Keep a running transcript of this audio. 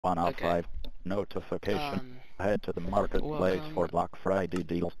1 of Okay. 5. Notification. Head to the marketplace for Black Friday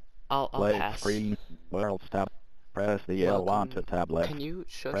deals. I'll Play pass. screen. Worlds tab. Press the L1 to Welcome. tab Can left. you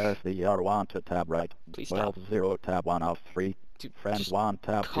shush? Press the R1 to tab right. Please stop. World 0 tab 1 of 3. Dude, Friends just 1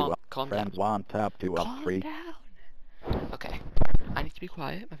 tab 2 of calm down. Friends 1 tab 2 of Calm 3. down. Okay. I need to be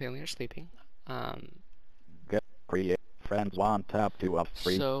quiet. My family are sleeping. Get create. Friends 1 tab 2 of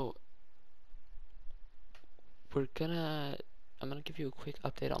 3. So I'm gonna give you a quick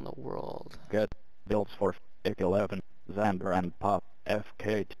update on the world. Get builds for IC 11. Xander and Pop.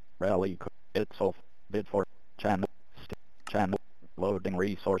 FK. Rally. Itself. Bid for channel. Channel. Loading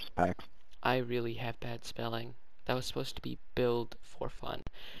resource packs. I really have bad spelling. That was supposed to be build for fun,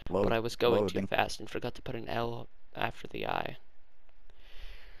 Load, but I was going loading. too fast and forgot to put an L after the I.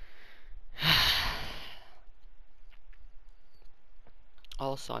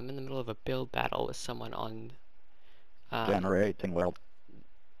 Also, I'm in the middle of a build battle with someone on Generating world.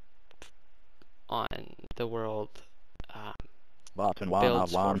 on the world Button 1 of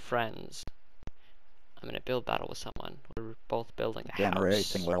builds 1. for friends. I'm in a build battle with someone. We're both building a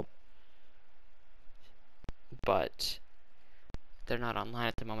Generating house, world. but they're not online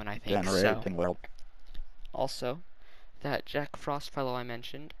at the moment, I think. Generating So, world. also, that Jack Frost fellow I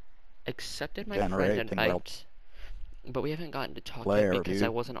mentioned accepted my friend Generating world. invite, but we haven't gotten to talk Player yet because view. I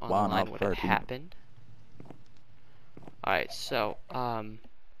wasn't 1 online of when 13. it happened. Alright, so,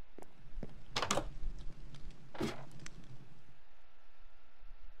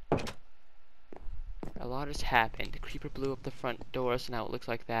 a lot has happened. The creeper blew up the front door, so now it looks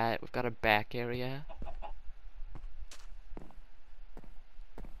like that. We've got a back area.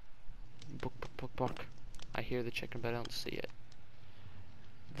 Book, book, book, book. I hear the chicken, but I don't see it.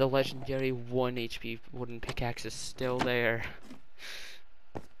 The legendary 1 HP wooden pickaxe is still there.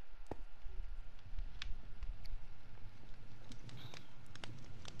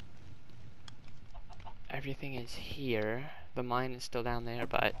 Everything is here. The mine is still down there,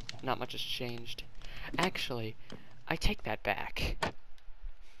 but not much has changed. Actually, I take that back.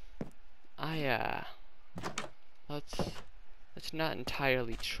 That's not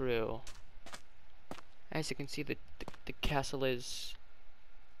entirely true. As you can see, the castle is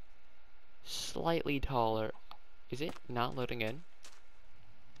slightly taller. Is it not loading in?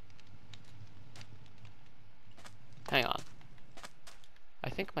 Hang on. I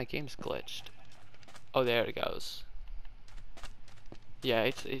think my game's glitched. Oh, there it goes. Yeah,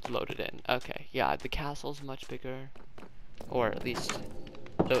 it's loaded in. Okay, yeah, the castle's much bigger, or at least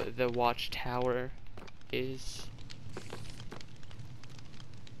the watchtower is.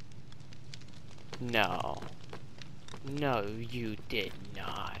 No, no, you did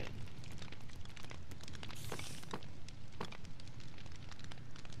not.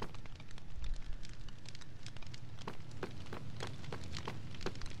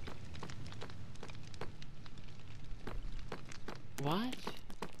 What?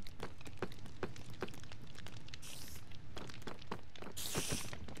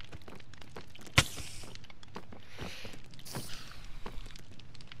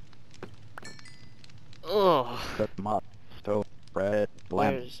 Ugh. Mud. Stove. Bread.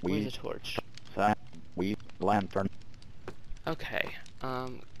 Where's the Wheat. torch? Sand. Wheat. Lantern. Okay.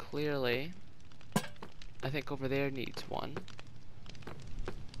 Clearly, I think over there needs one.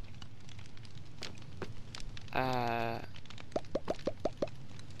 I've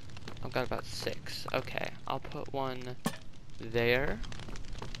got about 6. Okay, I'll put one there.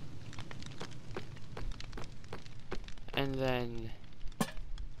 And then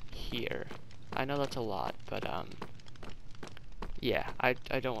here. I know that's a lot, but yeah, I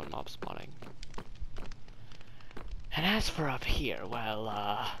don't want mob spawning. And as for up here, well,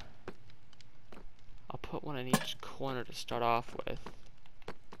 I'll put one in each corner to start off with.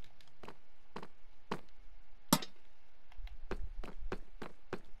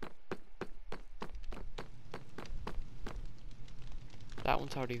 That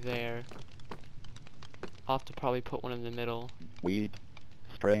one's already there. I'll have to probably put one in the middle. Weed.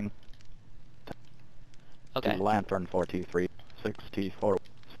 String. Okay. Lantern 43. 64.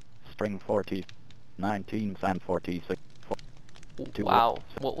 String 40. 19 sand 46. Wow,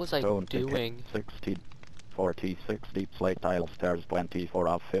 what was I Stone doing? 16. 46 deep slate tile stairs 24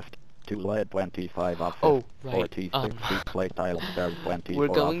 of 50. 2 lead 25 of 50. Oh, right. 46 deep slate tile stairs 24 We're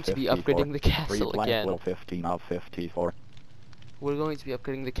of going to be 54. upgrading the castle 3 again. 15 of 54. We're going to be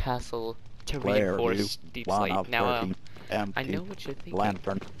upgrading the castle to Player reinforce view, deep 1 slate. of Now, 13. Empty. I know what you're thinking.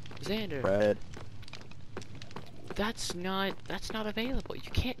 Lantern. Xander, Bread. that's not available. You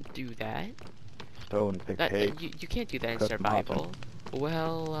can't do that. Stone pick cake. You can't do that in Cook survival. muffin.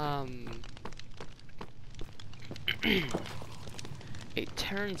 Well, it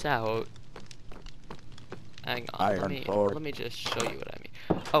turns out. Hang on, Iron sword. let me just show you what I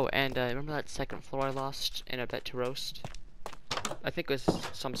mean. Oh, and remember that second floor I lost in a bet to roast? I think it was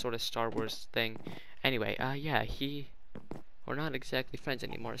some sort of Star Wars thing. Anyway, yeah, we're not exactly friends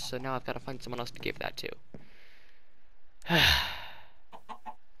anymore, so now I've got to find someone else to give that to.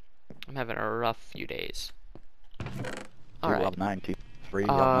 I'm having a rough few days. Alright. 2 of 93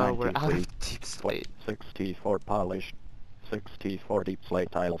 of We're out 93. of deep slate. 64 polished. 64 deep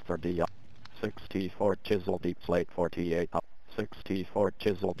slate tile 30. 64 chisel deep slate 48. 64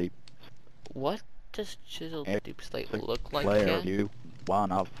 chisel deep. What does chiseled deep slate 6 look like player again? view.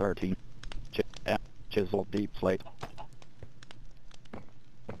 1 of 13. Chisel deep slate.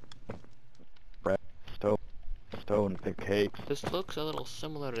 Stone. Stone pickaxe. This looks a little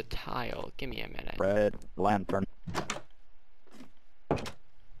similar to tile. Give me a minute. Red lantern.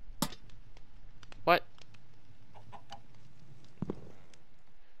 What?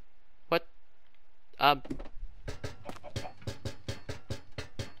 What?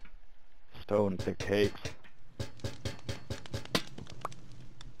 Stone pickaxe.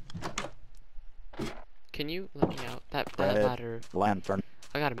 Can you let me out? That Red ladder. lantern.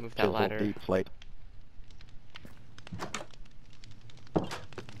 I gotta move that Chisel ladder. deep slate.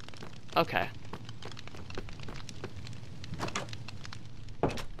 Okay.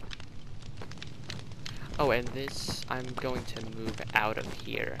 Oh, and this, I'm going to move out of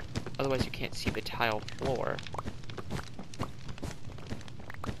here. Otherwise you can't see the tile floor.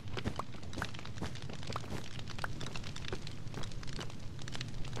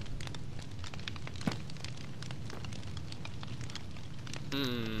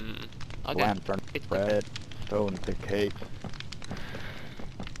 Okay. Lantern. Red stone pickaxe.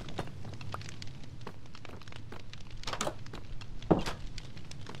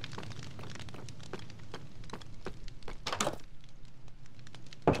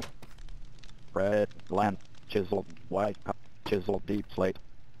 Red lamp. Chisel white chisel deep slate.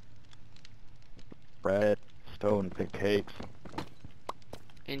 Red stone pickaxe.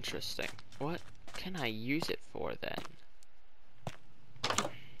 Interesting. What can I use it for then?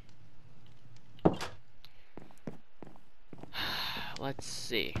 Let's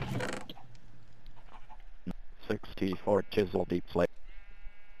see. 64 chisel deep slate.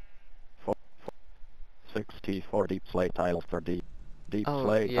 64 deep slate tile 30. Deep Oh,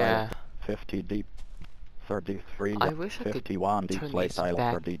 slate yeah. tile 50 deep. 33 I wish I could 51 deep turn slate these tile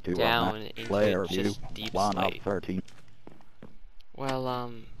back 32 down of into player view just deep 1 of slate. 13.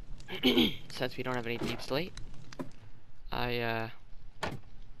 Well, since we don't have any deep slate, I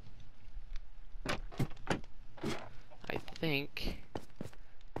think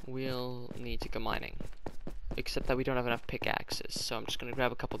we'll need to go mining. Except that we don't have enough pickaxes, so I'm just gonna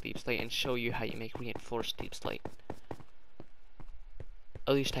grab a couple deep slate and show you how you make reinforced deep slate.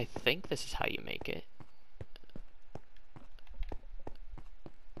 At least I think this is how you make it.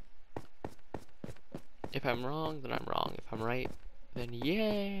 If I'm wrong, then I'm wrong. If I'm right, then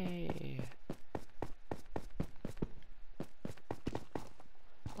yay!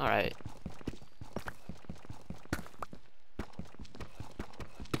 Alright.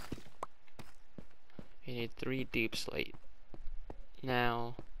 You need 3 deep slate.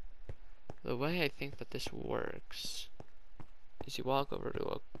 Now, the way I think that this works is you walk over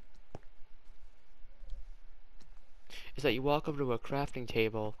to you walk over to a crafting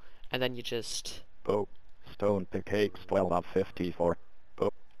table and then you just Oh, stone pickaxe 12 of 54. Oh,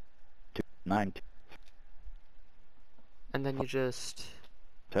 90. and then you just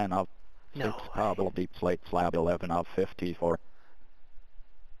 10 of 6 no. cobble deep slate slab 11 of 54.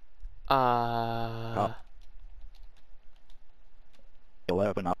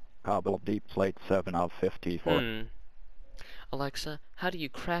 11 of cobble deep slate 7 of 54. Alexa, how do you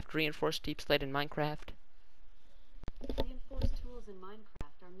craft reinforced deep slate in Minecraft? Reinforced tools in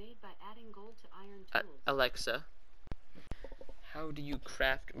Minecraft are made by adding gold to iron tools. Alexa, how do you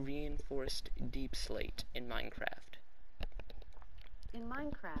craft reinforced deep slate in Minecraft? In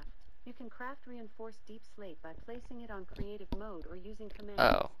Minecraft, you can craft reinforced deep slate by placing it on creative mode or using commands.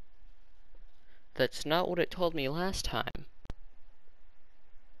 Oh. That's not what it told me last time.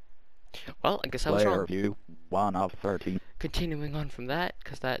 Well, I guess I was Player wrong. view 1 of 13. Continuing on from that,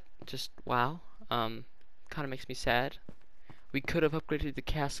 because that just, wow, kind of makes me sad. We could have upgraded the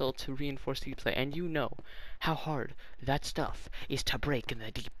castle to reinforced deep slate, and you know how hard that stuff is to break in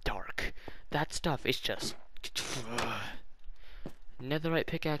the deep dark. That stuff is just... Netherite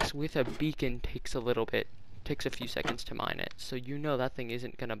pickaxe with a beacon takes a few seconds to mine it, so you know that thing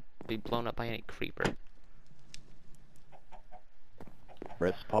isn't gonna be blown up by any creeper.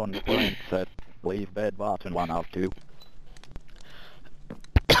 Respawn point set. Leave bed button 1 of 2.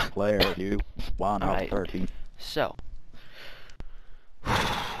 Player view. 1 of Alright. 13. So,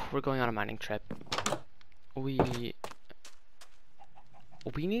 we're going on a mining trip. We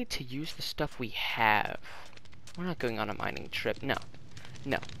need to use the stuff we have. We're not going on a mining trip. No.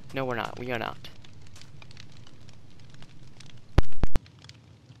 No. No, we're not. We are not.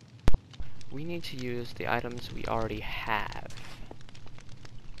 We need to use the items we already have.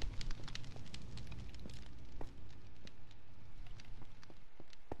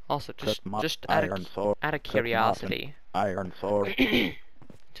 Also, just iron sword. out of curiosity. Iron sword.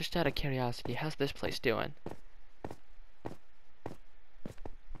 Just out of curiosity, how's this place doing?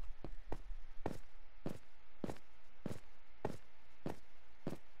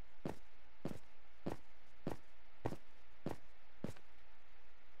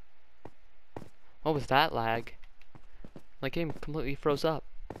 What was that lag? My game completely froze up.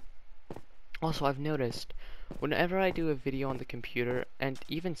 Also, I've noticed, whenever I do a video on the computer, and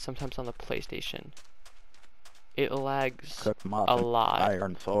even sometimes on the PlayStation, it lags a lot.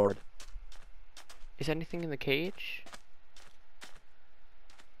 Iron sword. Is anything in the cage?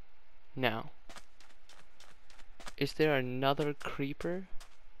 No. Is there another creeper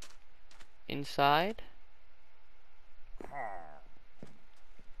inside?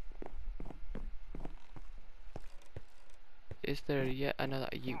 Is there yet another?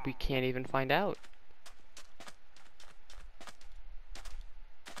 We can't even find out.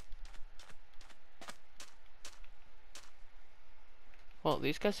 Well,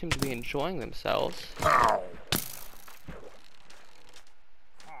 these guys seem to be enjoying themselves.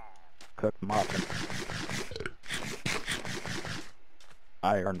 Cooked mutton.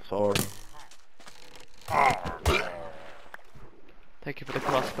 Iron sword. Thank you for the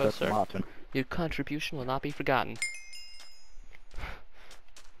crossbow, Cooked sir. mutton. Your contribution will not be forgotten.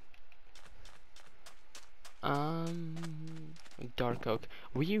 Dark oak.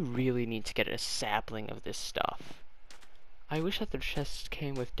 We really need to get a sapling of this stuff. I wish that the chests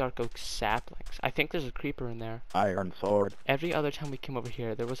came with dark oak saplings. I think there's a creeper in there. Iron sword. Every other time we came over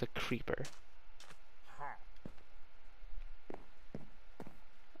here, there was a creeper.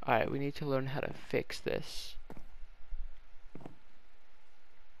 Alright, we need to learn how to fix this.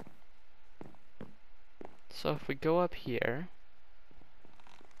 So if we go up here,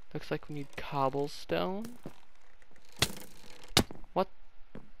 looks like we need cobblestone. What?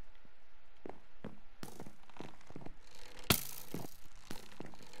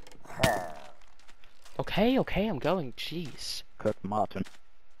 Okay, I'm going. Jeez. Cooked mutton.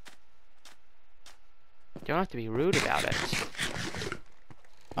 You don't have to be rude about it.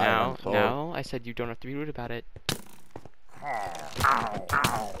 Iron sword. No, I said you don't have to be rude about it.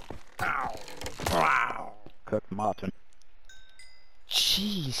 Cooked mutton.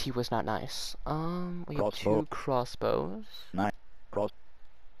 Jeez, he was not nice. We have Crossbow. 2 crossbows.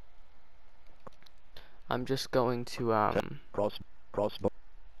 I'm just going to, Crossbow.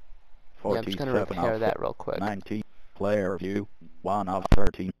 yeah, I'm just gonna 47 repair of that real quick. 19. Player view. 1 of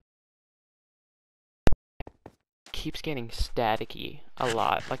 13. Keeps getting staticky a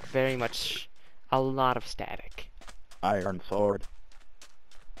lot, like very much, a lot of static. Iron sword.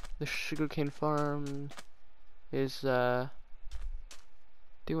 The sugarcane farm is, doing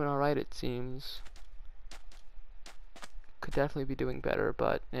alright, it seems. Could definitely be doing better,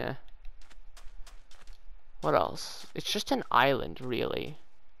 but, yeah. What else? It's just an island, really.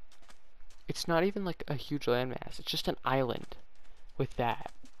 It's not even like a huge landmass, it's just an island with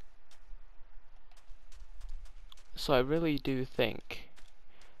that. So I really do think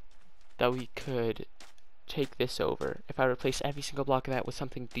that we could take this over if I replace every single block of that with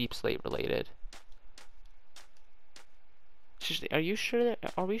something deep slate related. Seriously,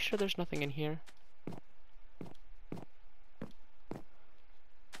 are we sure there's nothing in here?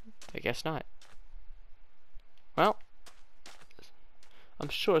 I guess not. Well, I'm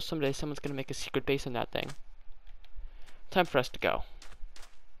sure someday someone's gonna make a secret base in that thing. Time for us to go.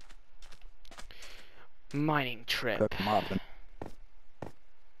 Mining trip. Cooked mutton.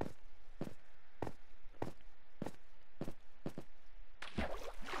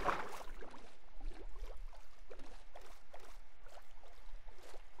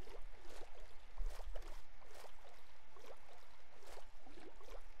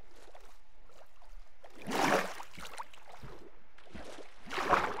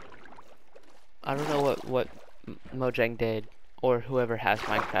 I don't know what Mojang did, or whoever has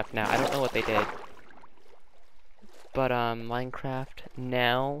Minecraft now. I don't know what they did. But Minecraft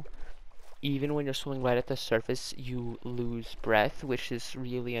now, even when you're swimming right at the surface, you lose breath, which is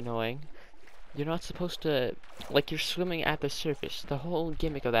really annoying. You're not supposed to, like, you're swimming at the surface. The whole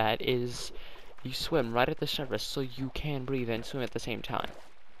gimmick of that is you swim right at the surface so you can breathe and swim at the same time.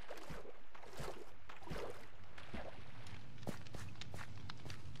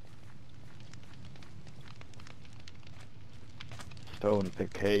 stone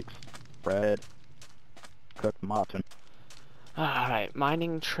pick cakes, bread, cooked mutton. Alright,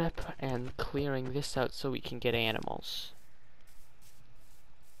 mining trip and clearing this out so we can get animals.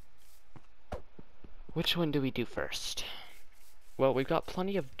 Which one do we do first? Well, we've got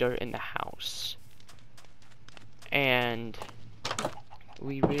plenty of dirt in the house. And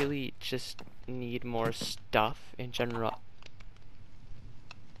we really just need more stuff in general.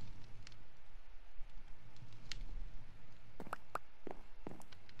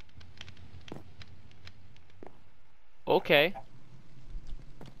 Okay.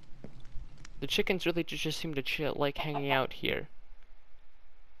 The chickens really just seem to chill, like hanging out here.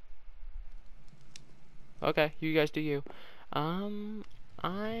 Okay, you guys do you. I'm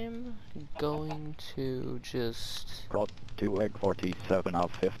going to just... Cross 2 egg 47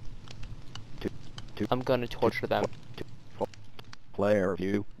 of 5. I'm gonna torture them. Player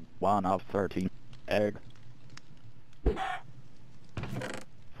view 1 of 13. Egg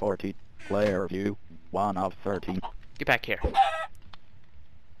 40. Player view 1 of 13. Get back here.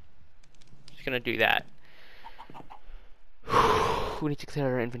 Just gonna do that. We need to clear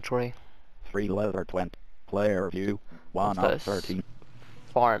our inventory. 3 leather 20. Player view 1 What's of this? 13.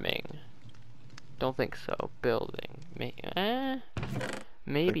 Farming. Don't think so. Building.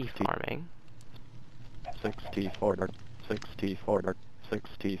 Maybe 60. farming. 64 dirt, 64 dirt,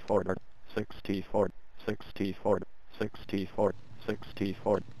 64 dirt, 64, 64, 64,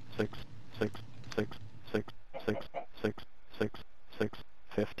 64, 6, 6, 6, 6, 6, 6, 6, 6,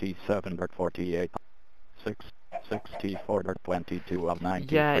 57 dirt, 48, 6, 64 dirt, 22 of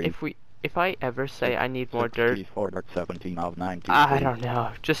 93. Yeah, if I ever say I need more dirt, 64 dirt, 17 of 93. I don't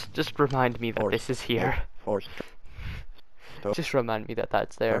know. Just remind me that this is here. Just remind me that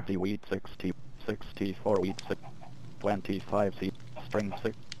that's there. 30 wheat, 60, 64 wheat, 25 seed, string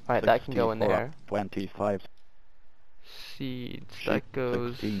 6. Alright, that can go in there. 25 Seeds, sheep, that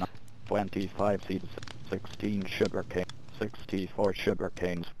goes... 16, 25 seeds, 16 sugar cane, 64 sugar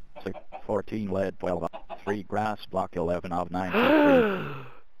canes, 14 lead, 12, 3 grass block, 11 of 93,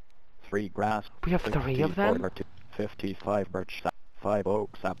 3 grass, We have 3 of them? 55 birch, 5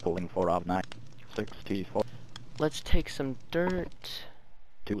 oak sapling, 4 of 9, 64, Let's take some dirt.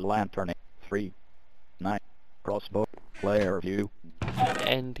 2 lantern, 3, 9, crossbow, player view,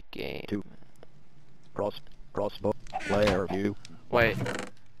 End game. 2, crossbow, player view, Wait,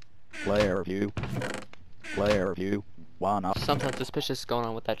 player view, 1 of something suspicious is going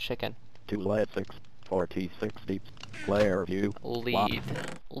on with that chicken. 2 lead, 6, 46 deep, player view, Lead.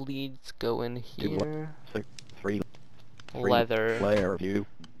 Leads go in 2, here. 6, 3, Leather. player view,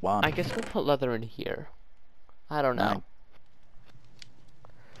 1, I guess we'll put leather in here. I don't know. 9,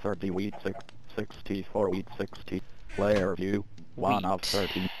 30 wheat, 6, 64 wheat, 60, player view, 1 of Wheat.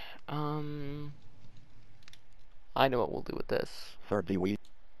 13, I know what we'll do with this. 30 wheat,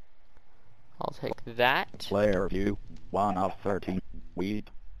 I'll take that. player view, 1 of 13, wheat,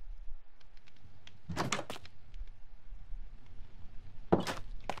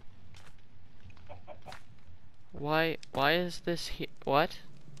 Why is this here? What?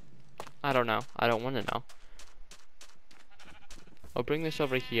 I don't know. I don't want to know. I'll bring this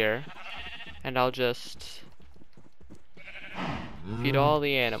over here, and I'll just feed all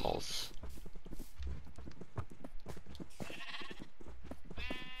the animals.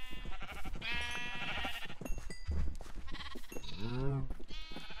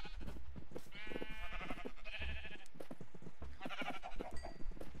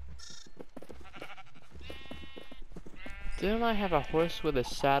 Didn't I have a horse with a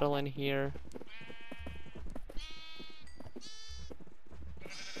saddle in here?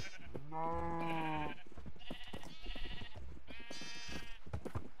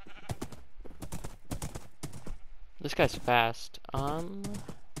 This guy's fast.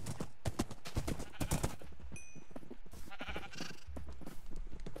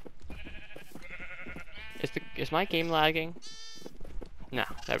 Is my game lagging? No,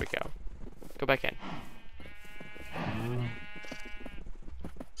 there we go. Go back in.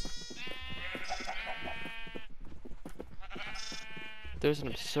 There's an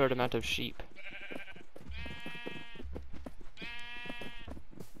absurd amount of sheep.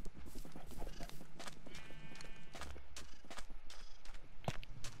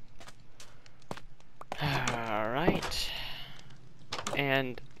 Alright.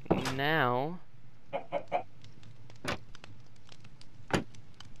 And now...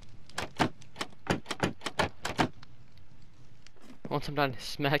 once I'm done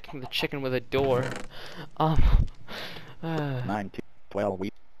smacking the chicken with a door, 19, 12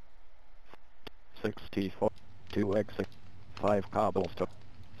 wheat, 64, 2 eggs, 5 cobblestone,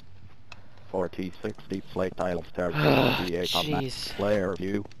 46 deep slate tile stairs, 68 of 9. Jeez. Player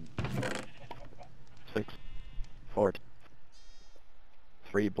view. 6, 4,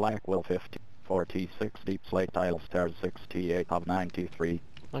 3 black will 50. 46 deep slate tile stairs, 68 of 93.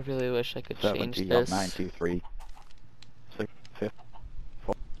 I really wish I could change 70 of this. 93. 6, 5,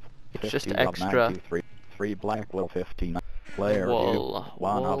 4, It's 50 just of extra. 93. 3 black will 59. Player view. Wool.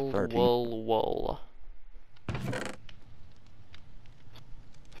 1 Wool, of 13. wool.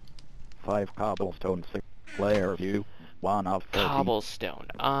 5 cobblestone, 6. Player view. 1 of 13. Cobblestone.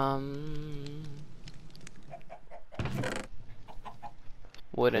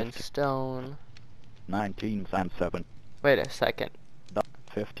 Wood and 50. stone. 19 sand 7. Wait a second.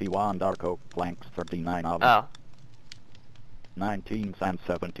 51 dark oak planks, 39 of Oh. 19 sand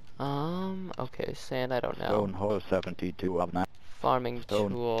 70. Okay, sand, I don't know. Stone hoe 72 of 9. Farming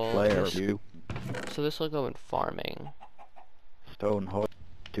Stone tool. player view. So this will go in farming. Stone hoe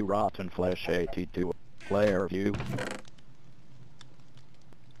 2 rotten flesh 82. Player view.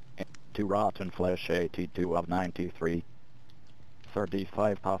 2 rotten flesh 82 of 93.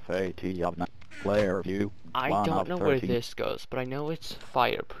 35 puff 80 of 9. Player view. I 1 don't of know where 13. this goes, but I know it's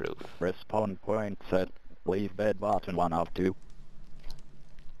fireproof. Respawn point set. Leave bed button 1 of 2.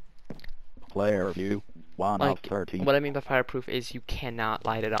 Player view. 1 of Like, 13. what I mean by fireproof is you cannot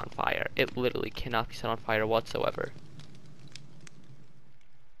light it on fire. It literally cannot be set on fire whatsoever.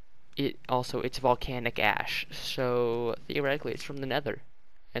 It's volcanic ash, so theoretically it's from the nether,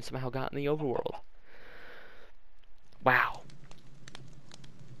 and somehow got in the overworld. Wow.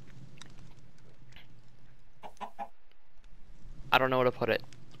 I don't know where to put it.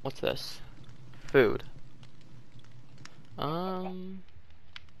 What's this? Food. You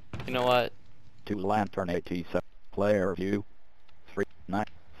know what? 2 lantern 87. Player view. 3, 9,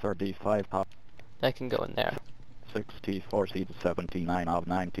 35 pop. That can go in there. 64 seeds 79 of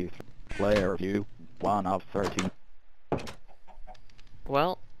 93. Player view. 1 of 13.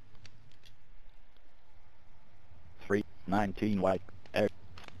 Well, 3, 19 white. Egg.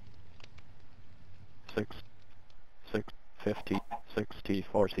 6, 6, 50,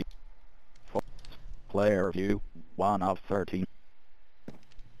 64 seeds. 4. Player view. 1 of 13.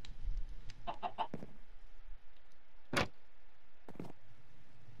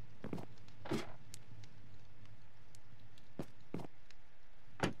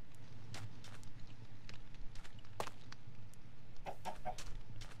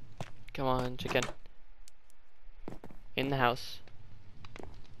 come on, chicken. In the house.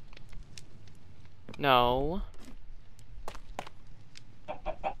 No.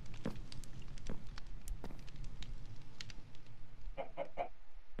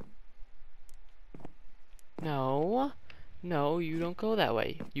 No. No, you don't go that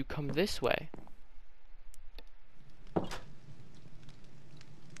way. You come this way.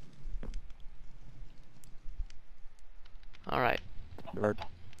 Alright. Dirt.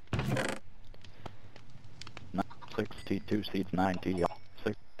 62 seeds 90.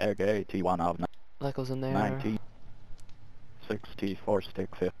 6, egg 81 of That goes in there. 90. 64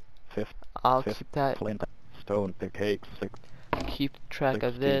 stick 50. I'll 50 keep that. flint. Stone pick 6. Keep track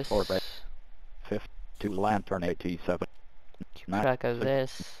of this. 64 52 lantern 87. Keep track of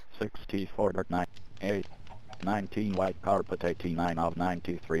this. 64 dirt 9. 8. 19 white carpet 89 of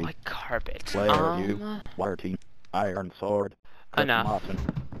 93. My carpet. Player view. 14. Iron sword. Enough. Mutton.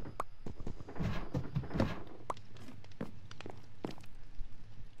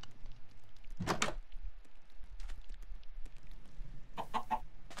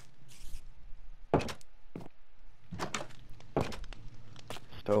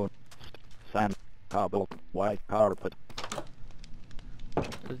 Stone. Sand. Cobble. White carpet.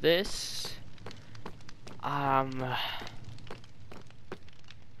 This. Alright.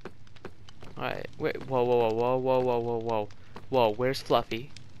 Wait. Whoa. Whoa. Where's Fluffy?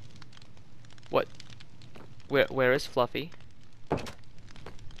 What? Where is Fluffy?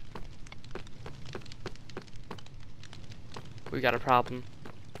 We got a problem.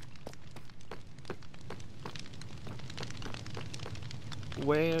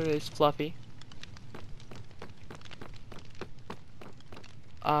 Where is Fluffy?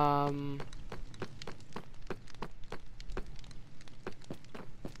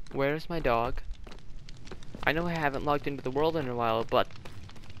 Where's my dog? I know I haven't logged into the world in a while, but...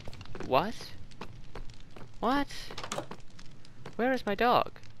 What? What? Where is my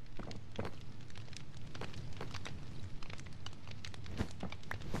dog?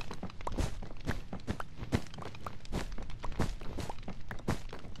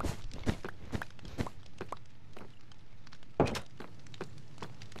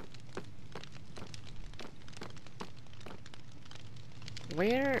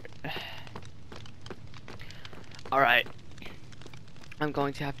 Where? Alright. I'm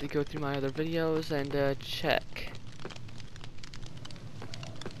going to have to go through my other videos and check.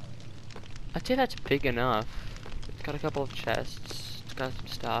 I'd say that's big enough. It's got a couple of chests. It's got some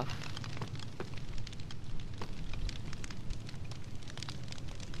stuff.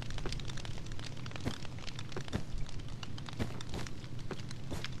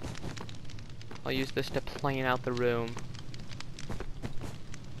 I'll use this to plan out the room.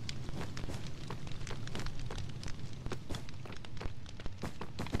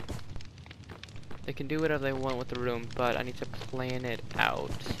 They can do whatever they want with the room, but I need to plan it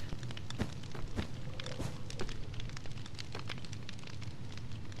out.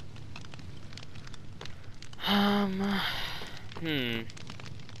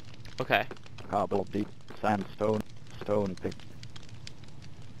 Okay. Cobble deep, sandstone, stone pick.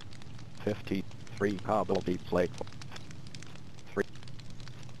 53 cobble deep slate. 3.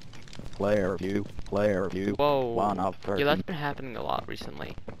 Player view, Whoa. 1 of 30. Yeah, that's been happening a lot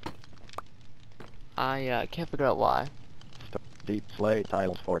recently. I can't figure out why. Deep slate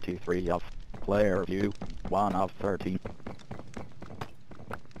tiles 43 of player view, 1 of 13.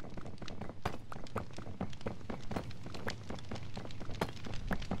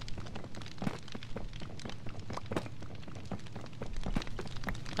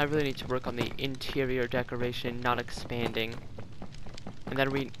 I really need to work on the interior decoration, not expanding. And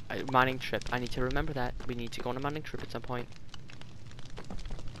then mining trip. I need to remember that. We need to go on a mining trip at some point.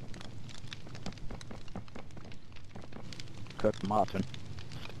 Cook mutton.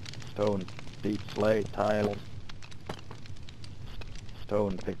 Stone deep slate tiles.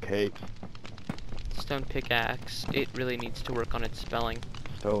 Stone pickaxe. Stone pickaxe. It really needs to work on its spelling.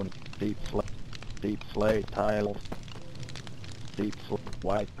 Stone deep slate tiles. Deep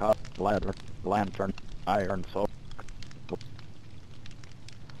white cup ladder lantern iron saw.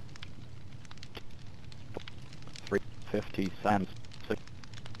 350 sands 6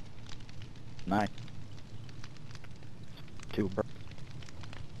 9 2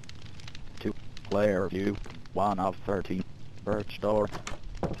 player view 1 of 13 birch door.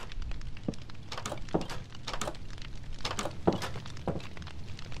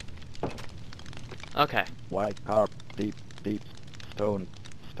 Okay. White carp deep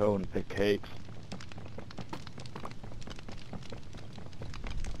stone pickaxe.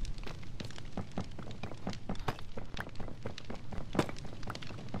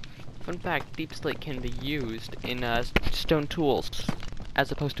 Fun fact, deep slate can be used in stone tools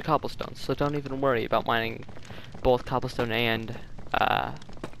as opposed to cobblestone, so don't even worry about mining both cobblestone and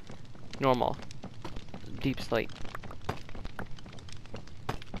normal deep slate.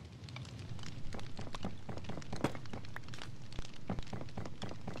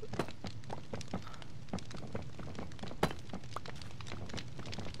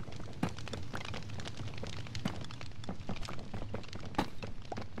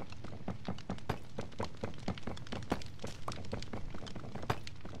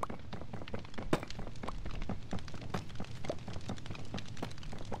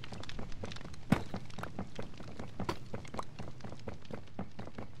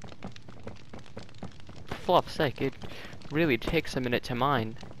 For flop's sake, it really takes a minute to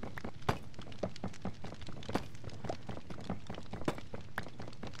mine.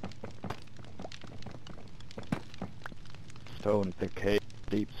 Stone pickaxe,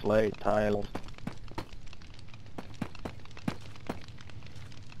 deep slate tiles.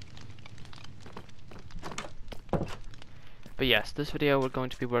 But yes, this video we're going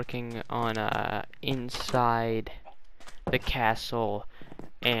to be working on inside the castle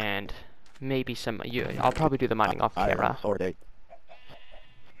and maybe some. I'll probably do the mining off camera. Iron sword 8.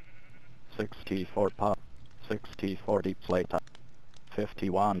 64 pop. 64 deep slate tiles.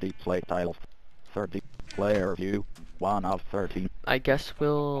 51 deep slate tiles. 30 player view. 1 of 13. I guess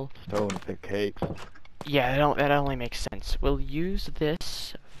we'll. Stone pickaxe. Yeah, that only makes sense. We'll use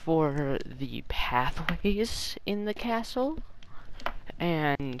this for the pathways in the castle,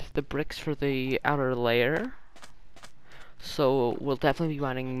 and the bricks for the outer layer. So we'll definitely be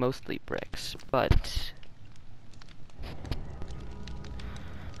mining mostly bricks, but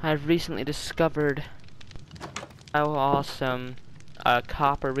I've recently discovered how awesome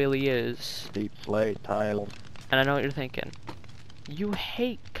copper really is. Deep slate tiles. And I know what you're thinking. You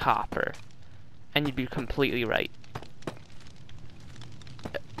hate copper. And you'd be completely right.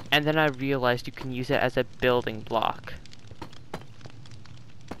 And then I realized you can use it as a building block.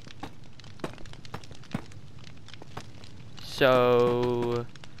 So,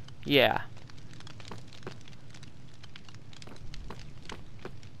 yeah.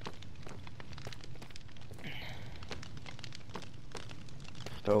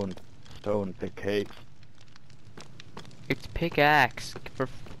 Stone pickaxe. It's pickaxe.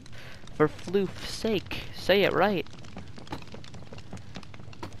 For floof's sake. Say it right.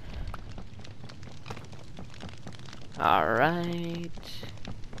 Alright.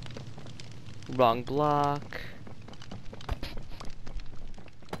 Wrong block.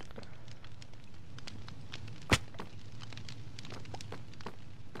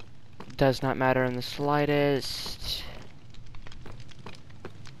 Does not matter in the slightest.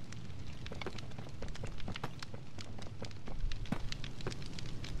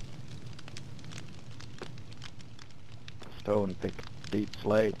 Stone pick, deep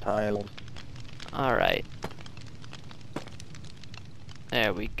slate tiles. Alright.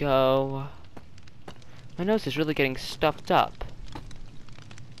 There we go. My nose is really getting stuffed up.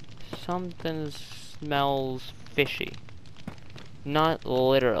 Something smells fishy. Not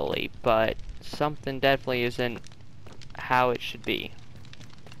literally, but something definitely isn't how it should be.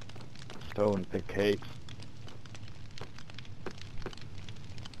 Stone pick cakes.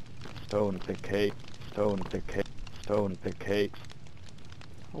 Stone pick cake. Stone pick cake. Stone pick cakes.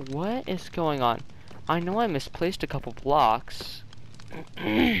 What is going on? I know I misplaced a couple blocks.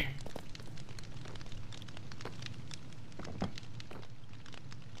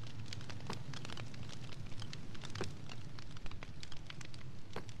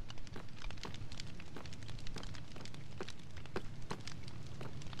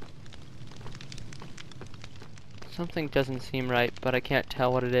 Something doesn't seem right, but I can't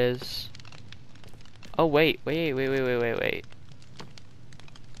tell what it is. Oh wait.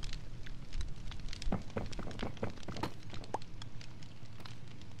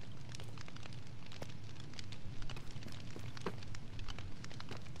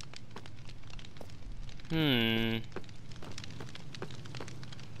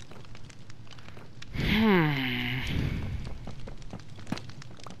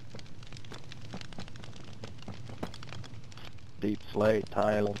 Deep slate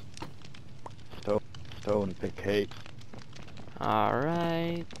tiles. Stone pick cakes.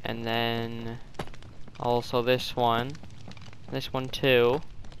 Alright, and then also this one too.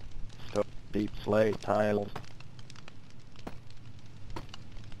 Deep slate tiles.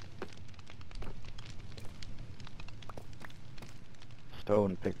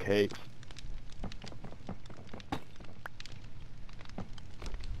 Stone pick cakes.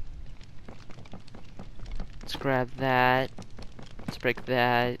 Let's grab that. Let's break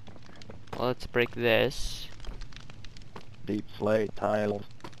that. Let's break this. Deep slate tiles.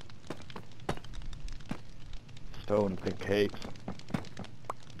 Stone pick cakes.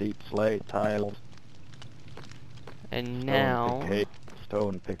 Deep slate tiles. And now,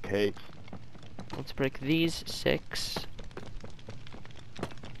 Stone pick cakes. let's break these 6.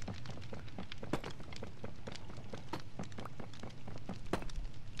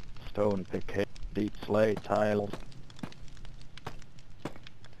 Stone pick cake. Deep slate tiles.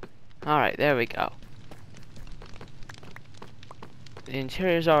 Alright, there we go. The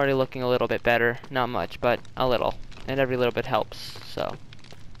interior's already looking a little bit better. Not much, but a little. And every little bit helps, so.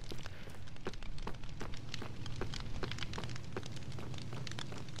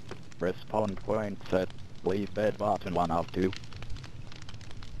 Respawn point set. Leave bed button 1 of 2.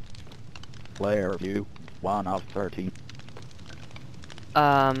 Player view 1 of 13.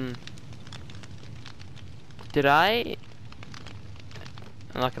 Did I?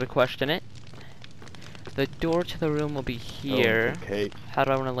 I'm not gonna question it. The door to the room will be here. Okay. How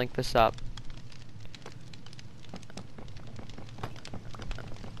do I want to link this up?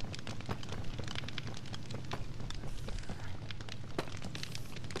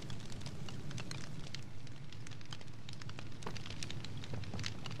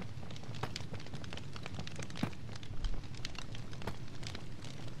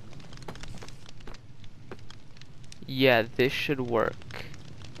 Yeah, this should work.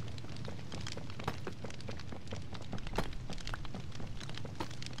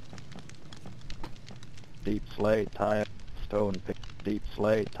 Deep slate tile. Stone pick. Deep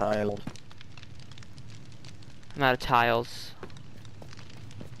slate tiles. I'm out of tiles.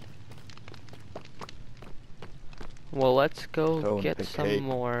 Well, let's go Stone get pick some cake.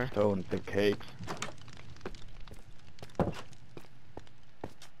 more. Stone pick cakes.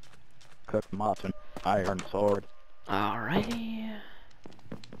 Cooked mutton. Iron sword. Alrighty.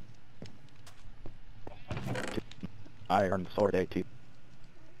 Iron sword 80.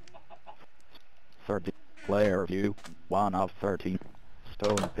 30. Player view 1 of 13.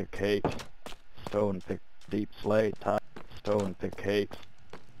 Stone pick cakes. Stone pick. Deep slate tile. Stone pick cakes.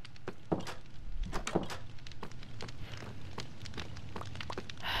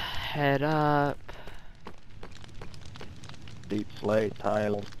 Head up. Deep slate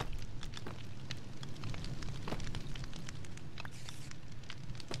tiles.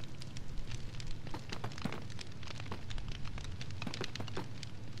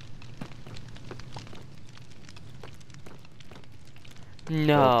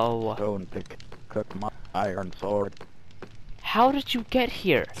 No. Stone pick. Cook iron sword. How did you get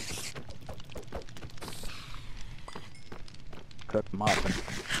here? Cook muffin.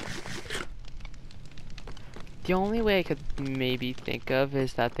 The only way I could maybe think of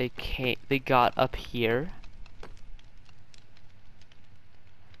is that they got up here.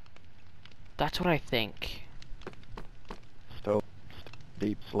 That's what I think. Stone.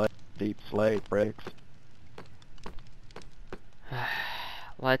 Deep slate bricks.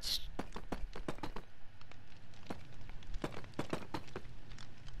 Let's...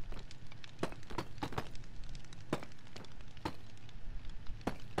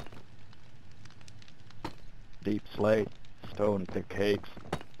 Deep slate. Stone pickaxe.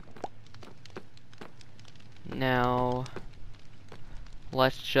 Now...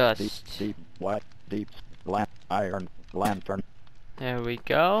 Let's just... Deep white. Deep iron lantern. There we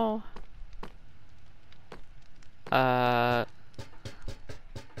go.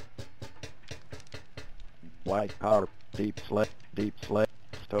 White carp. Deep slate.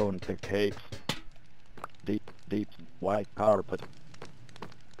 Stone pickaxe. Deep white carpet.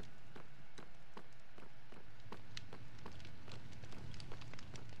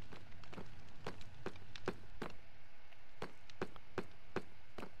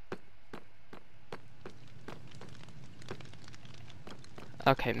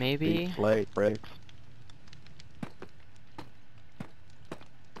 Okay, maybe... Deep slate bricks.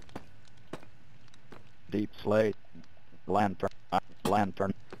 Deep slate. Lantern.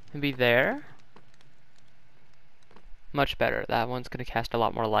 Maybe there? Much better. That one's gonna cast a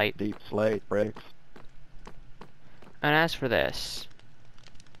lot more light. Deep slate bricks. And as for this...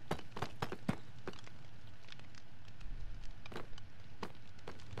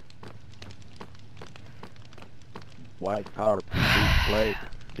 White carp.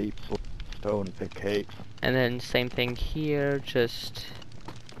 Deep slate. Stone pickaxe. And then same thing here, just...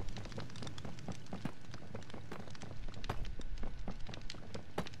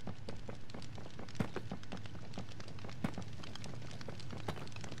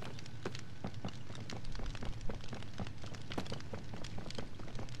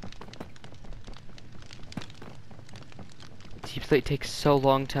 Deep slate takes so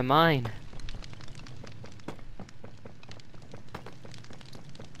long to mine.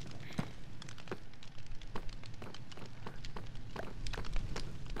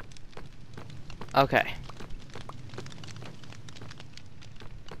 Okay.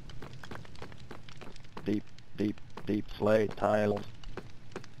 Deep slate tiles.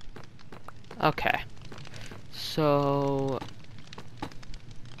 Okay. So...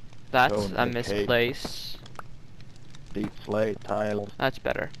 That's Stone a pickaxe. misplace. Deep slate tiles. That's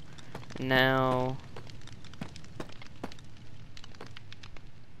better. Now...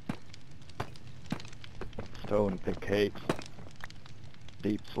 Stone pickaxe.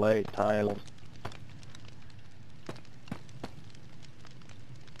 Deep slate tiles.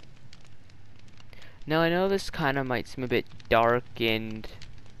 Now I know this kind of might seem a bit dark and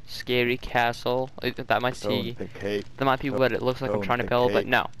scary castle. That might Stone pickaxe. that might be what it looks like I'm Stone trying to build, but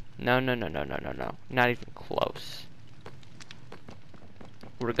pickaxe. no. No. Not even close.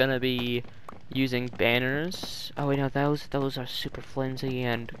 We're gonna be using banners. Oh wait, no, those are super flimsy,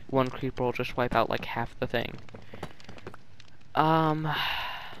 and one creeper will just wipe out like half the thing.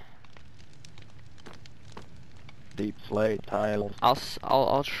 Deep slate tiles.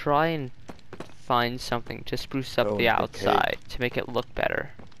 I'll try and find something to spruce up Stone the pickaxe. outside to make it look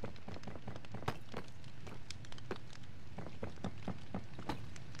better.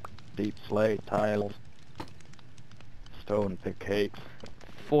 Deep slate tiles. Stone pickaxe.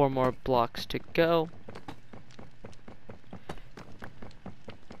 4 more blocks to go.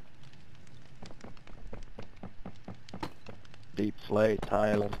 Deep slate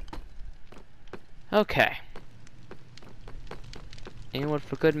tiles. Okay. And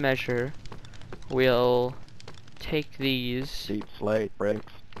for good measure, we'll take these Deep slate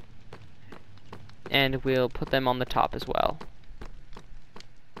bricks. and we'll put them on the top as well.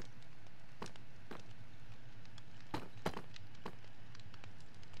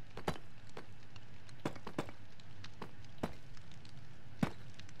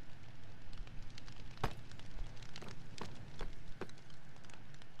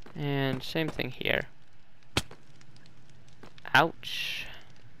 And same thing here. Ouch.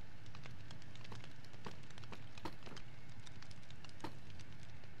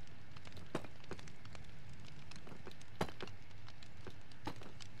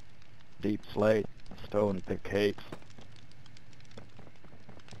 Deep slate. Stone pickaxe.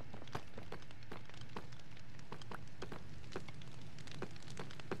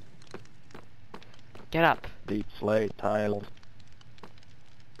 Get up. Deep slate tiles.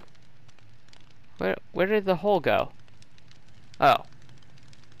 Where did the hole go? Oh.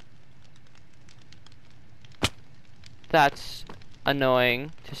 That's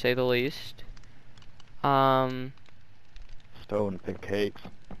annoying, to say the least. Stone cakes.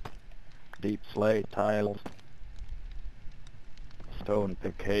 Deep slate tiles. Stone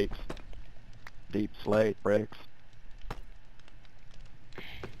cakes. Deep slate bricks.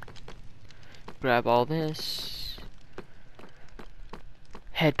 Grab all this.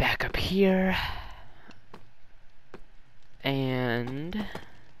 Head back up here. And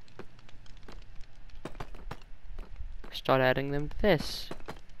start adding them to this.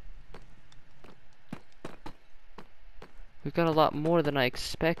 We've got a lot more than I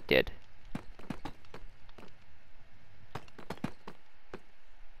expected.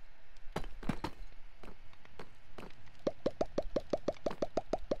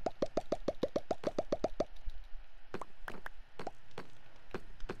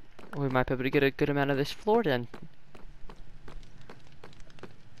 We might be able to get a good amount of this floor then.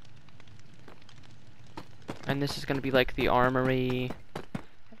 And this is gonna be like the armory,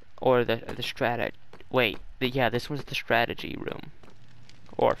 or the strat. Wait, yeah, this was the strategy room,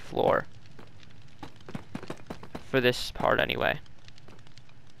 or floor, for this part anyway.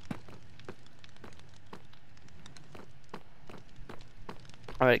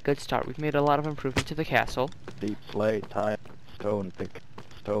 Alright, good start. We've made a lot of improvement to the castle. Deep slate tile. Stone pick.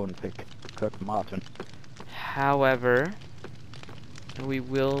 Cooked mutton. However, we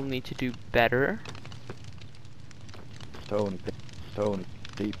will need to do better. Stone.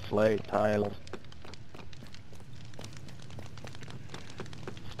 Deep slate tiles.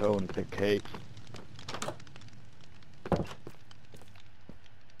 Stone cakes.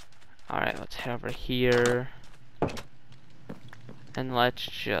 Alright, let's head over here. And let's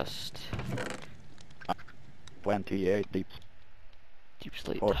just 28 deep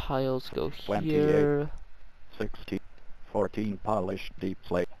slate Four. tiles go 28. here. 16. 14 polished deep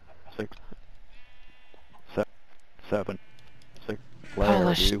slate. 6. 7. 6. Flare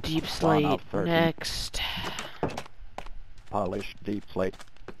Polished view. deep 1 slate of 13. next. Polished deep slate.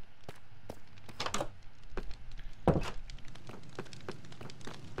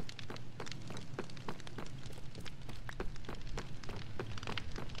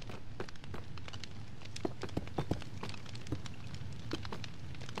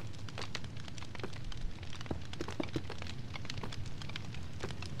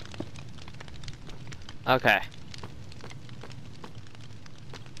 Okay.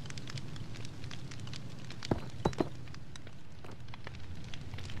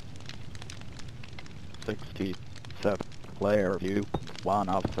 Seven. Player view. 1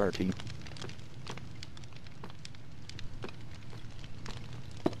 of 13.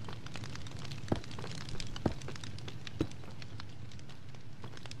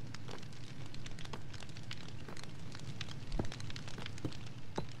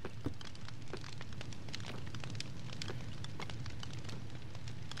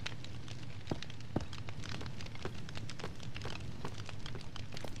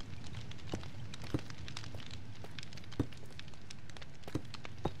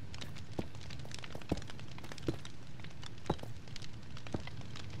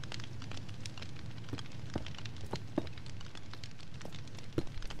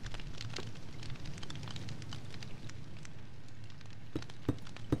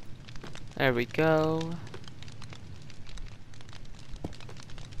 There we go.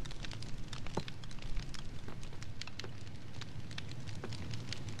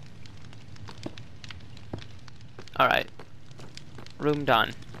 Alright. Room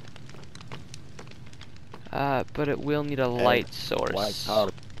done. But it will need a light source. White car.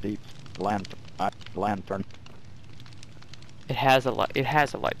 Deep lantern. It has a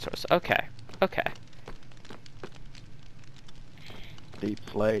light source. Okay. Okay. Deep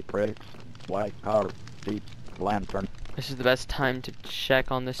slate bricks. White car. Deep lantern. This is the best time to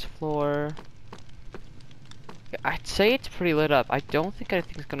check on this floor. I'd say it's pretty lit up. I don't think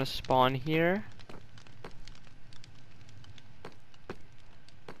anything's gonna spawn here.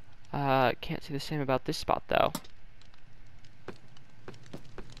 Can't say the same about this spot though.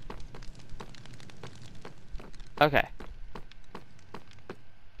 Okay.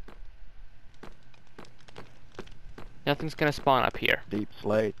 Nothing's gonna spawn up here. Deep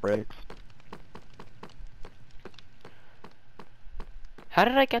slate bricks. How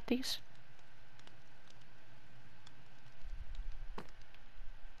did I get these?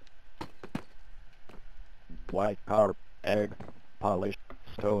 White carp. Egg. Polished.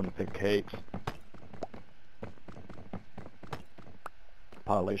 Stone cakes.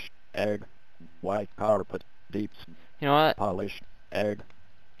 Polished. Egg. White carpet. Deep. You know what? Polished. Egg.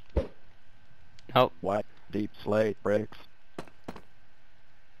 Nope. White deep slate bricks.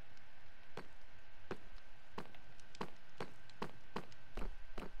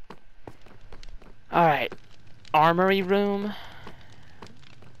 Alright. Armory room.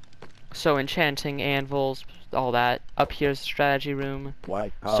 So enchanting, anvils, all that. Up here's the strategy room.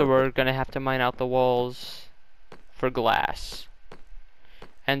 White So copper. we're gonna have to mine out the walls for glass.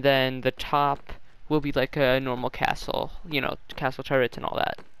 And then the top will be like a normal castle. You know, castle turrets and all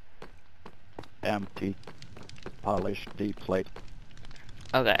that. Empty. Polished deep slate.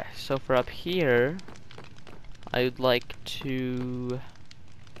 Okay, so for up here, I would like to,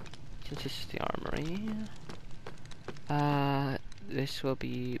 since this is the armory, this will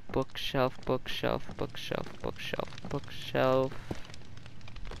be bookshelf, bookshelf, bookshelf, bookshelf, bookshelf.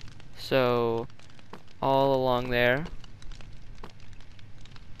 So, all along there.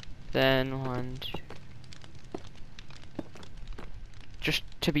 Then one, two. Just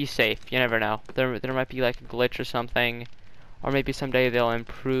to be safe, you never know. There might be like a glitch or something. Or maybe someday they'll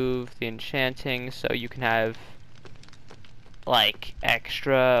improve the enchanting so you can have like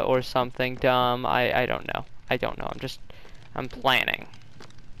extra or something dumb. I don't know. I don't know. I'm planning.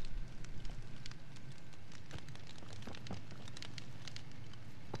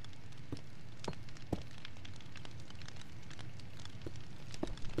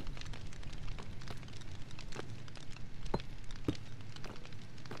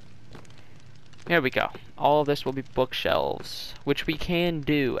 Here we go. All of this will be bookshelves, which we can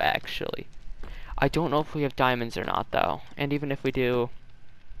do, actually. I don't know if we have diamonds or not, though. And even if we do,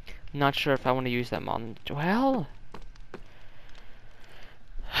 I'm not sure if I want to use them on... Well...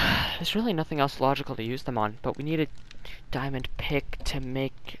 There's really nothing else logical to use them on, but we need a diamond pick to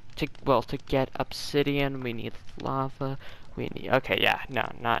make... to get obsidian. We need lava. We need... Okay, yeah. No,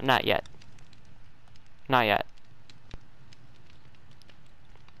 not yet. Not yet.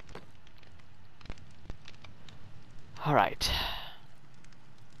 Alright.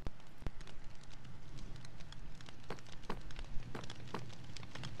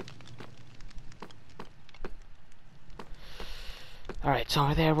 Alright, so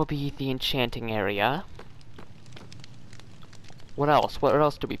over there will be the enchanting area. What else? What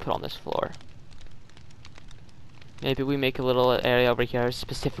else do we put on this floor? Maybe we make a little area over here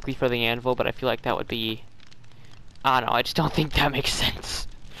specifically for the anvil, but I feel like that would be... I don't know, I just don't think that makes sense.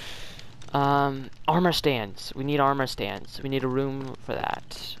 Armor stands. We need armor stands. We need a room for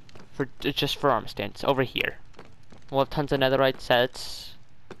that. Just for armor stands. Over here. We'll have tons of netherite sets.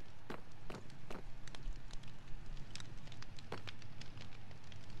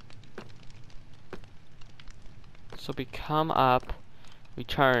 So we come up, we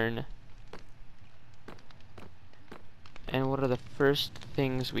turn, and what are the first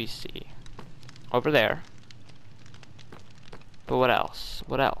things we see? Over there. But what else?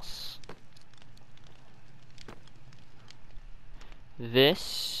 What else?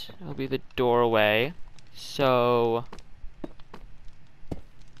 This will be the doorway. So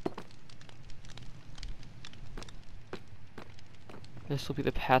this will be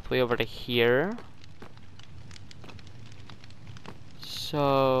the pathway over to here.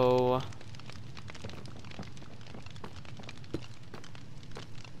 So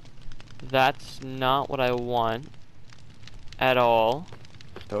that's not what I want at all.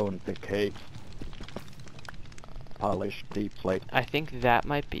 Stone pickaxe. Polished deep slate. I think that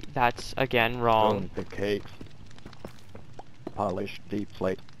might be, that's again wrong. Stone pickaxe. Polished deep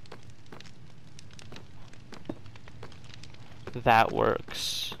slate. That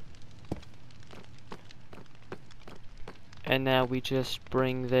works. And now we just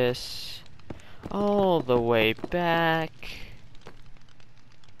bring this all the way back.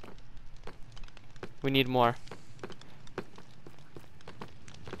 We need more.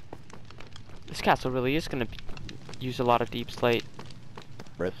 This castle really is gonna use a lot of deep slate.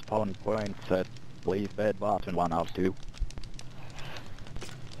 Respawn point set. Please bed button 1 of 2.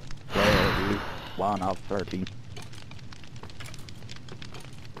 Player view 1 of 13.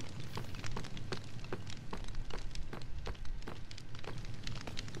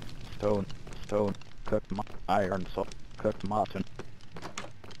 Stone, cooked iron sword, cooked mutton.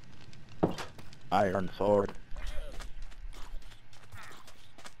 Iron sword.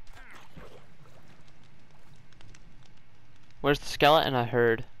 Where's the skeleton I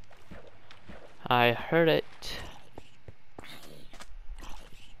heard? I heard it.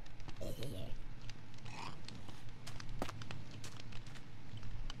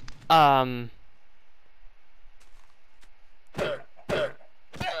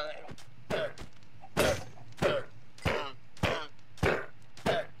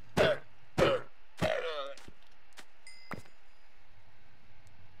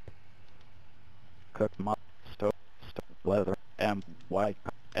 white,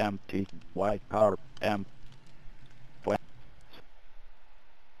 empty, white car,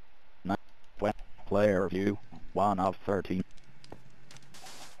 player view, 1 of 13.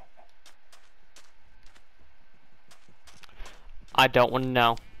 I don't want to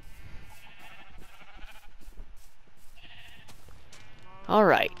know.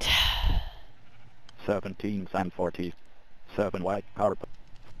 Alright. 17 and 40. 7 white carpet.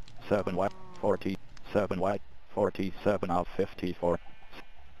 7 white, 40. 7 white, 47 of 54.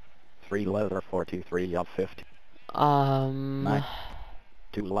 3 leather, 43 of 50. 9.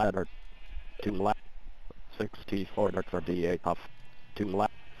 2 ladder. 2 ladder. 64 to 38 of 2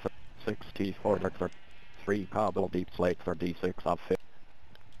 ladder. 64 to 30. 3 cobble deep slate 36 of 50.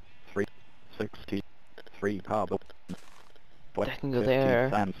 3. 60. 3 cobble. That can go there.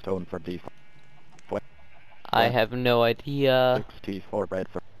 Sandstone for D. I have no idea. 64 red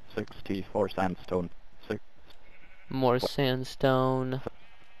for 64 sandstone. 6. More sandstone.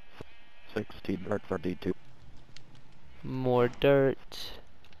 60 dirt for D2. More dirt.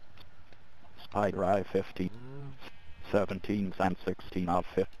 Spider eye 50. 17 sand 16 of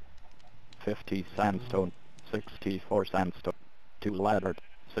 50. 50 sandstone. 64 sandstone. 2 ladder.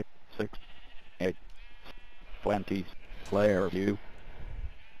 6. 8. 20. Player view.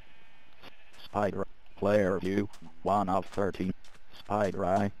 Spider. Player view. 1 of 13. Spider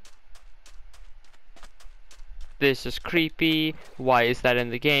eye. This is creepy. Why is that in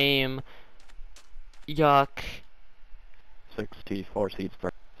the game? Yuck. 64 seeds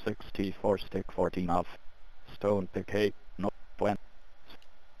for 64 stick 14 of stone pick 8. No 20.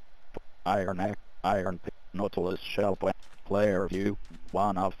 Iron egg. Iron pick. Nautilus shell. Player view.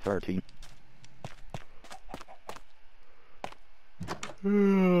 1 of 13.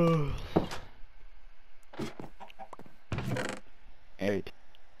 Eight.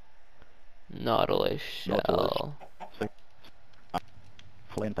 Nautilus shell. 6.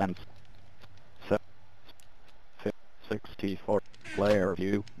 Flint and 64. Player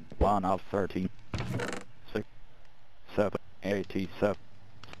view. 1 of 13. 6. 7. 87.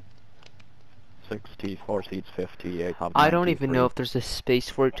 64 seeds 58 of 93. I don't even know if there's a space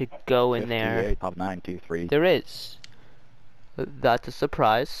for it to go in there. 58 of 93. There is. That's a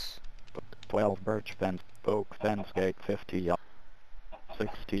surprise. 12 birch fence. Oak fence gate 50 of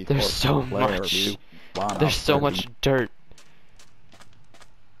 64. There's so Player much. view. 1 There's of so 13. much dirt.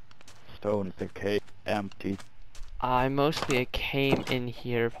 Stone pick 8. Empty. I mostly came in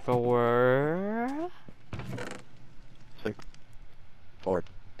here for 6. 4.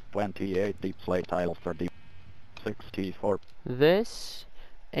 28 deep slate tiles for deep. 64. this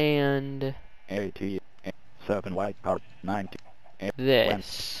and 80. 7 white card. 90.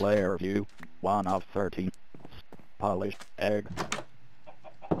 this. Player view. 1 of 13. Polished egg.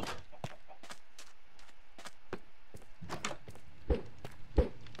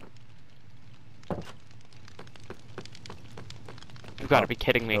 You gotta be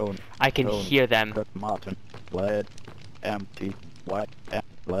kidding me. Stone. I can Stone. hear them. Cooked mutton. Lead. Empty. White.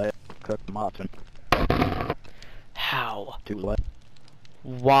 Lead. Cooked mutton. How? 2 lead.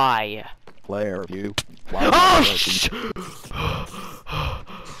 Why? Player view. 1 Oh, of sh 13.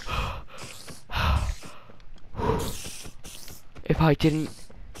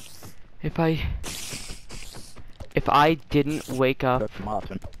 If I didn't wake up. Cooked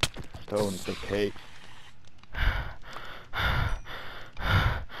mutton. Stone pick 8.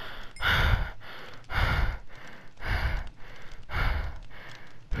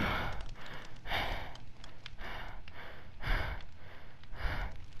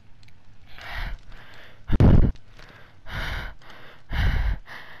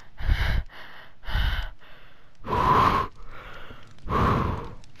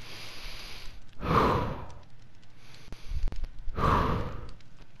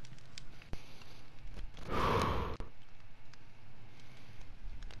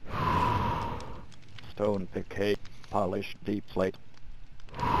 Stone pick 8. Polished deep slate.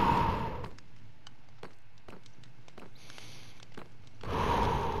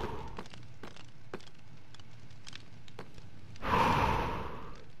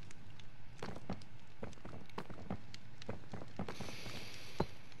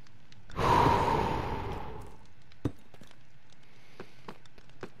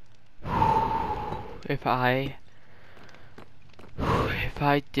 If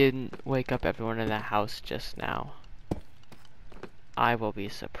I didn't wake up everyone in the house just now, I will be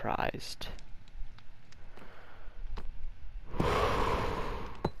surprised.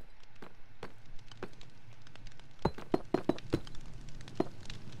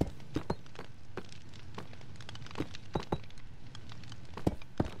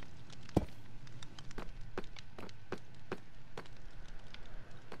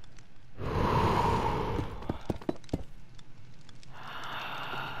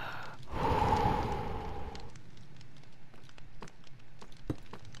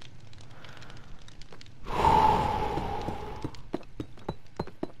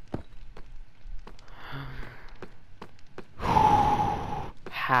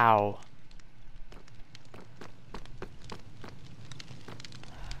 How?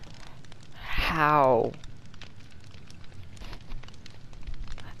 How?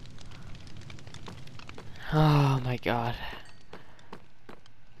 Oh my god.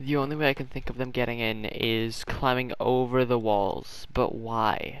 The only way I can think of them getting in is climbing over the walls. But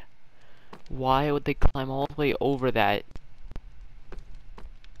why? Why would they climb all the way over that?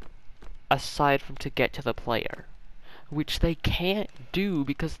 Aside from to get to the player. Which they can't do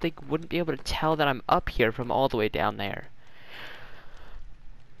because they wouldn't be able to tell that I'm up here from all the way down there.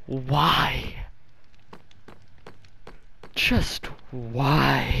 Why? Just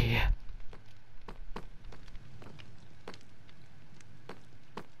why?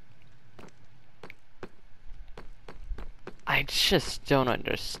 I just don't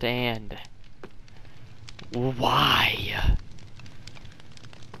understand. Why?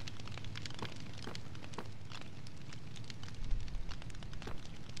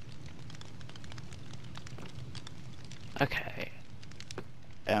 Okay.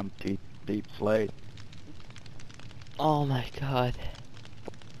 Empty deep slate. Oh my god.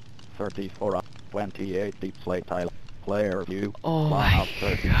 34 up 28 deep slate tile. Player view. Oh 1 my up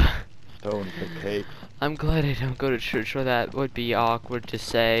 30. god. Stone pick cakes. I'm glad I don't go to church where that would be awkward to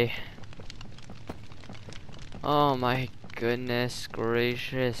say. Oh my goodness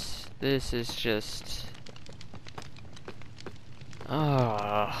gracious. This is just...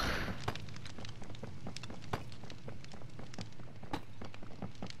 Oh.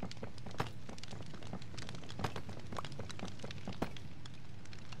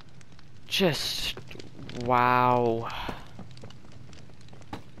 Just... wow.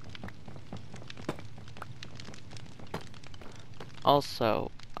 Also,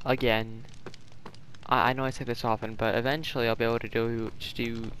 again, I know I say this often, but eventually I'll be able to do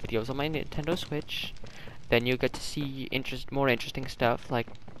videos on my Nintendo Switch. Then you'll get to see more interesting stuff like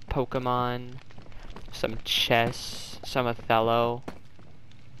Pokemon, some chess, some Othello.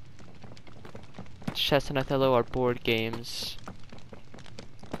 Chess and Othello are board games.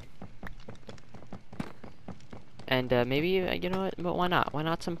 And maybe, you know what, but why not? Why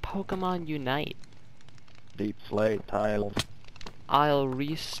not some Pokemon Unite? Deep slate tiles. I'll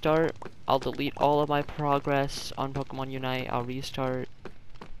restart. I'll delete all of my progress on Pokemon Unite. I'll restart.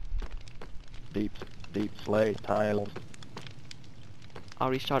 Deep slate tiles. I'll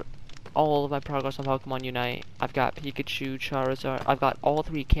restart all of my progress on Pokemon Unite. I've got Pikachu, Charizard. I've got all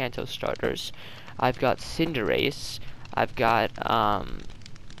 3 Kanto starters. I've got Cinderace. I've got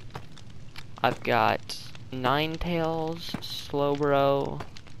Ninetales, Slowbro,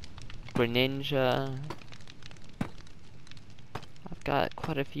 Greninja. I've got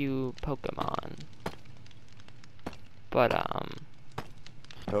quite a few Pokemon. But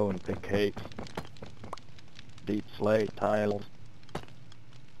Stone pick cakes. Deep slate tiles.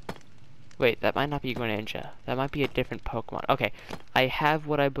 wait, that might not be Greninja. That might be a different Pokemon. Okay, I have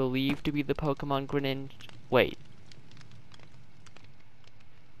what I believe to be the Pokemon Greninja. Wait.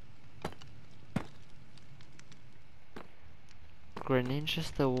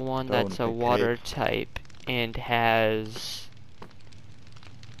 Greninja's the one that's a water type and has...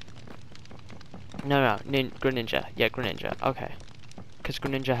 No, Greninja. Yeah, Greninja. Okay. Because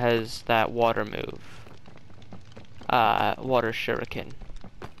Greninja has that water move. Water Shuriken.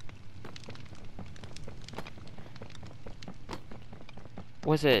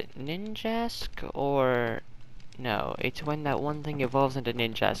 Was it Ninjask or... No, it's when that one thing evolves into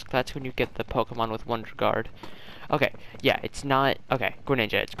Ninjask. That's when you get the Pokemon with Wonder Guard. Okay, yeah, it's not... Okay,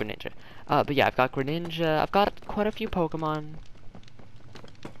 Greninja, it's Greninja. But yeah, I've got Greninja. I've got quite a few Pokemon.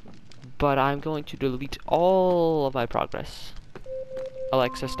 But I'm going to delete all of my progress.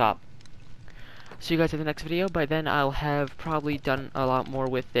 Alexa, stop. See you guys in the next video. By then, I'll have probably done a lot more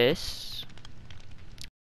with this.